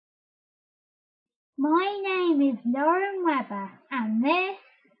My name is Lauren Webber, and this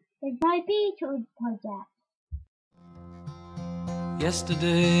is my Beatles project.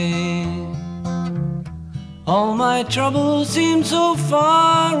 Yesterday, all my troubles seemed so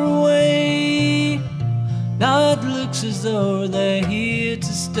far away. Now it looks as though they're here to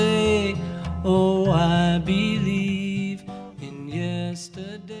stay. Oh, I believe in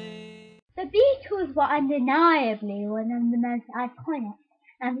yesterday. The Beatles were undeniably one of the most iconic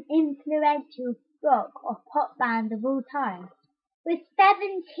and influential rock or pop bands of all time. With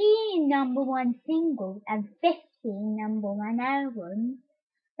 17 number one singles and 15 number one albums,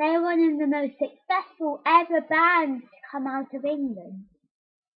 they are one of the most successful ever bands to come out of England.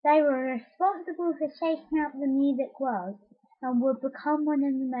 They were responsible for shaking up the music world and would become one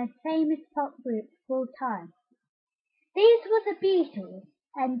of the most famous pop groups of all time. These were the Beatles,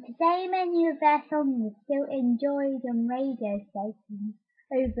 and today many of their songs are still enjoyed on radio stations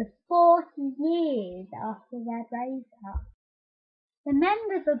over 40 years after their breakup. The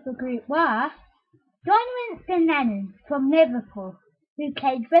members of the group were John Winston Lennon from Liverpool, who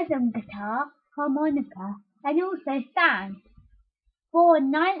played rhythm guitar, harmonica, and also sang.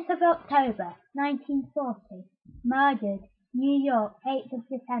 Born 9th of October 1940, murdered New York 8th of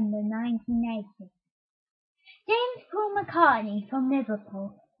December 1980. James Paul McCartney from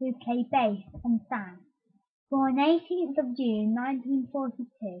Liverpool, who played bass and sang. Born 18th of June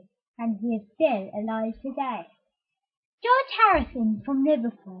 1942, and he is still alive today. George Harrison from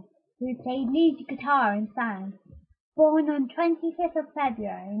Liverpool, who played lead guitar and sang. Born on 25th of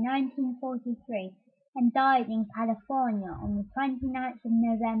February 1943, and died in California on the 29th of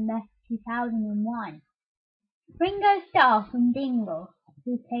November 2001. Ringo Starr from Dingle,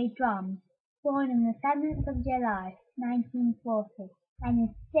 who played drums. Born on the 7th of July 1940, and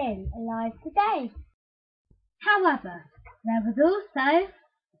is still alive today. However, there was also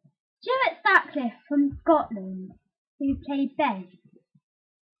Stuart Sutcliffe from Scotland, who played bass.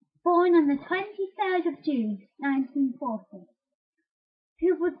 Born on the 23rd of June 1940,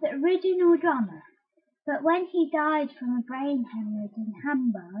 who was the original drummer, but when he died from a brain hemorrhage in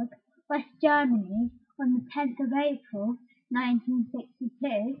Hamburg, West Germany, on the 10th of April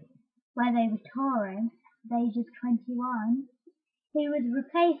 1962, where they were touring at the age of 21, he was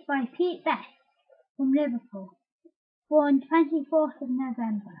replaced by Pete Best from Liverpool, born 24th of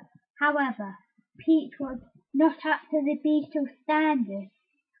November. However, Pete was not up to the Beatles standards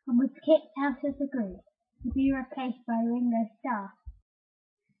and was kicked out of the group to be replaced by Ringo Starr.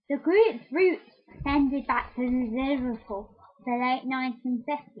 The group's roots extended back to Liverpool to the late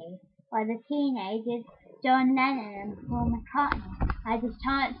 1950s, where the teenagers John Lennon and Paul McCartney had a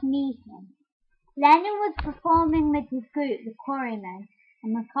chance to meet him. Lennon was performing with his group, the Quarrymen,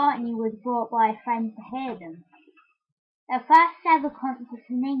 and McCartney was brought by a friend to hear them. Their first ever concert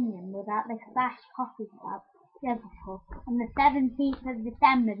in England was at the Splash Coffee Club, Liverpool, on the 17th of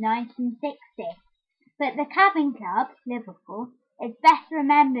December 1960. But the Cabin Club, Liverpool, is best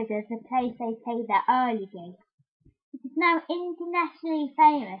remembered as the place they played their early gigs. It is now internationally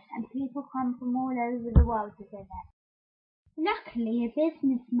famous and people come from all over the world to visit. Luckily, a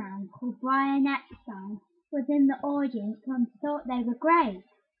businessman called Brian Epstein was in the audience and thought they were great.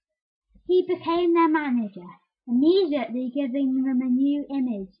 He became their manager, immediately giving them a new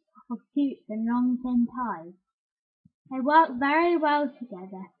image of suits and long thin ties. They worked very well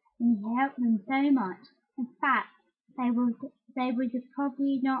together, and he helped them so much. In fact, they would have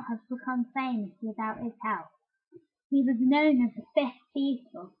probably not have become famous without his help. He was known as the fifth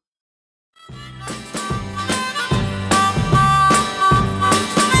Beatle.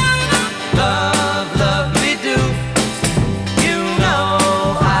 Love, love me do. You know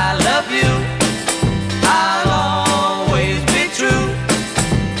I love you. I'll always be true.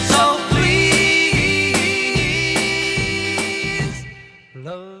 So please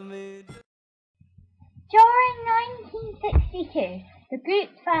love me. During 1962, the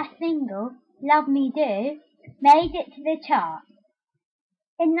group's first single, Love Me Do, made it to the chart.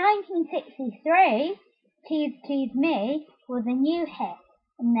 In 1963, Please Please Me was a new hit,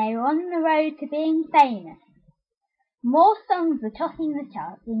 and they were on the road to being famous. More songs were topping the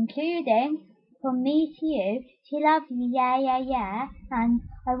charts, including From Me to You, She Loves You, Yeah, Yeah, Yeah, and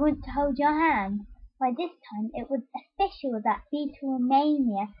I Want to Hold Your Hand. By this time, it was official that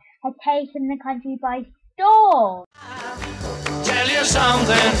Beatlemania had taken the country by storm. Tell you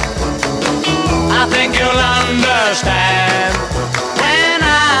something, I think you'll understand when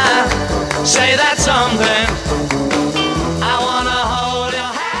I say that something. I wanna hold your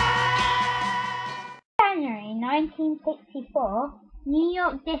hand. January 1964, New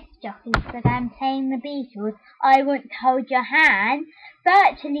York disc jockeys began playing the Beatles' I Want to Hold Your Hand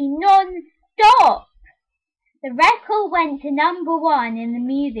virtually non-stop. The record went to #1 in the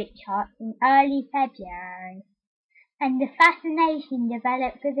music charts in early February, and the fascination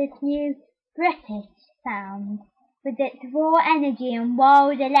developed for this new British sound, with its raw energy and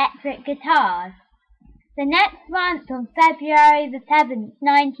wild electric guitars. The next month, on February the 7th,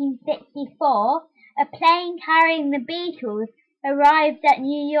 1964, a plane carrying the Beatles arrived at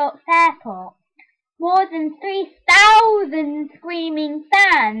New York's airport. More than 3,000 screaming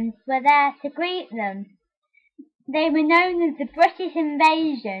fans were there to greet them. They were known as the British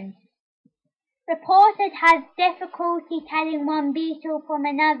Invasion. Reporters had difficulty telling one Beatle from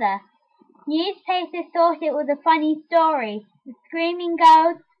another. Newspapers thought it was a funny story. The screaming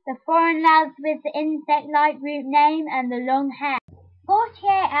girls, the foreign lads with the insect-like root name and the long hair.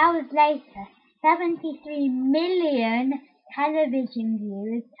 48 hours later, 73 million television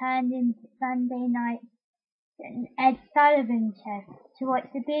viewers turned into Sunday night Ed Sullivan show to watch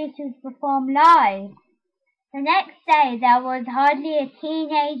the Beatles perform live. The next day, there was hardly a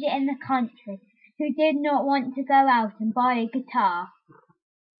teenager in the country who did not want to go out and buy a guitar.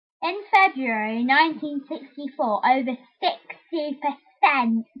 In February 1964, over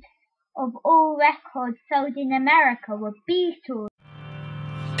 60% of all records sold in America were Beatles.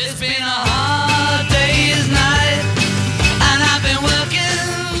 It's been a hard day's night, and I've been working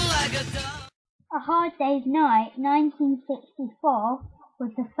like a dog. A Hard Day's Night, 1964,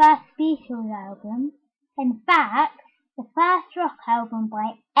 was the first Beatles album. In fact, the first rock album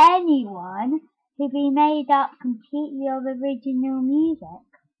by anyone to be made up completely of original music.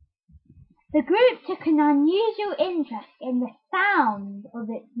 The group took an unusual interest in the sound of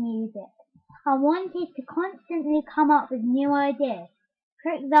its music and wanted to constantly come up with new ideas.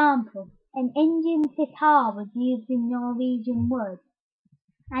 For example, an Indian sitar was used in Norwegian wood,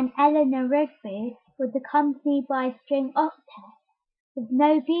 and Eleanor Rigby was accompanied by a string octet, with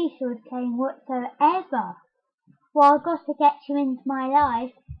no Beatles playing whatsoever, while Gotta Get You Into My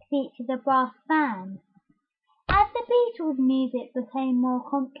Life featured a brass band. As the Beatles' music became more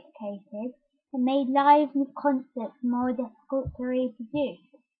complicated, it made live concerts more difficult to reproduce.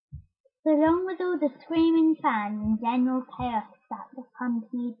 So along with all the screaming fans and general chaos that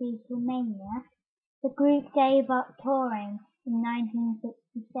accompanied Beatlemania, the group gave up touring in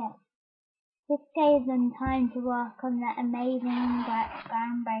 1966. This gave them time to work on their amazing,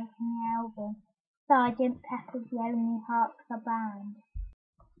 groundbreaking album, Sgt. Pepper's Lonely Hearts Club Band.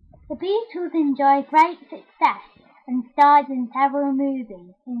 The Beatles enjoyed great success and starred in several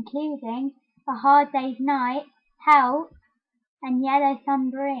movies, including A Hard Day's Night, Help, and Yellow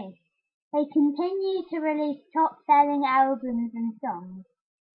Submarine. They continued to release top-selling albums and songs.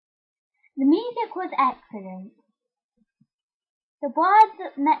 The music was excellent. The words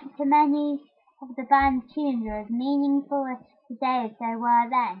that to many of the band's tunes are as meaningful today as they were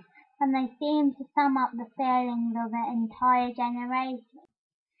then, and they seem to sum up the feelings of an entire generation.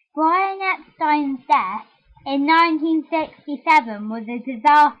 Brian Epstein's death in 1967 was a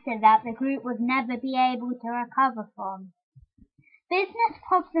disaster that the group would never be able to recover from. Business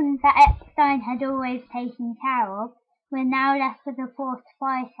problems that Epstein had always taken care of were now left to the forced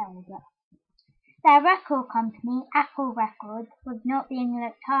fight over. Their record company, Apple Records, was not being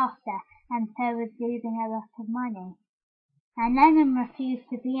looked after and so was losing a lot of money. And Lennon refused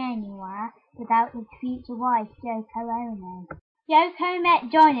to be anywhere without his future wife, Yoko Ono. Yoko met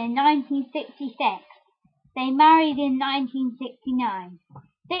John in 1966. They married in 1969.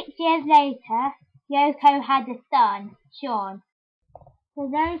 6 years later, Yoko had a son, Sean. The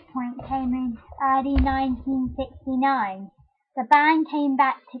low point came in early 1969. The band came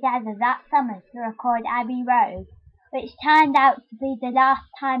back together that summer to record Abbey Road, which turned out to be the last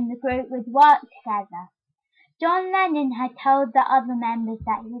time the group would work together. John Lennon had told the other members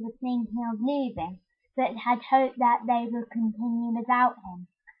that he was thinking of leaving, but had hoped that they would continue without him.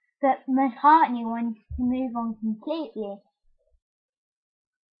 But McCartney wanted to move on completely.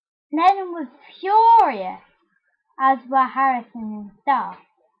 Lennon was furious, as were Harrison and Starr,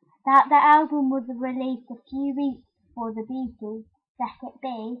 that the album was released a few weeks before the Beatles' Let It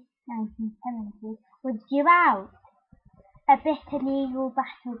Be, 1970, was due out. A bitter legal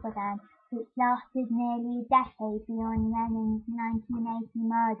battle began, which lasted nearly a decade beyond Lennon's 1980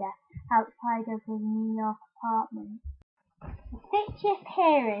 murder outside of his New York apartment. The 6-year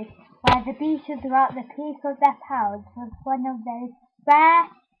period where the Beatles were at the peak of their powers was one of those rare,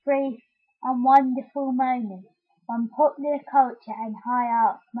 brief, and wonderful moments when popular culture and high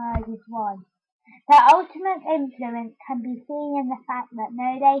art merged as one. Their ultimate influence can be seen in the fact that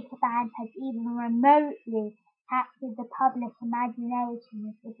no later band has even remotely captured the public imagination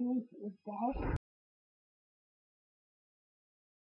as the Beatles did.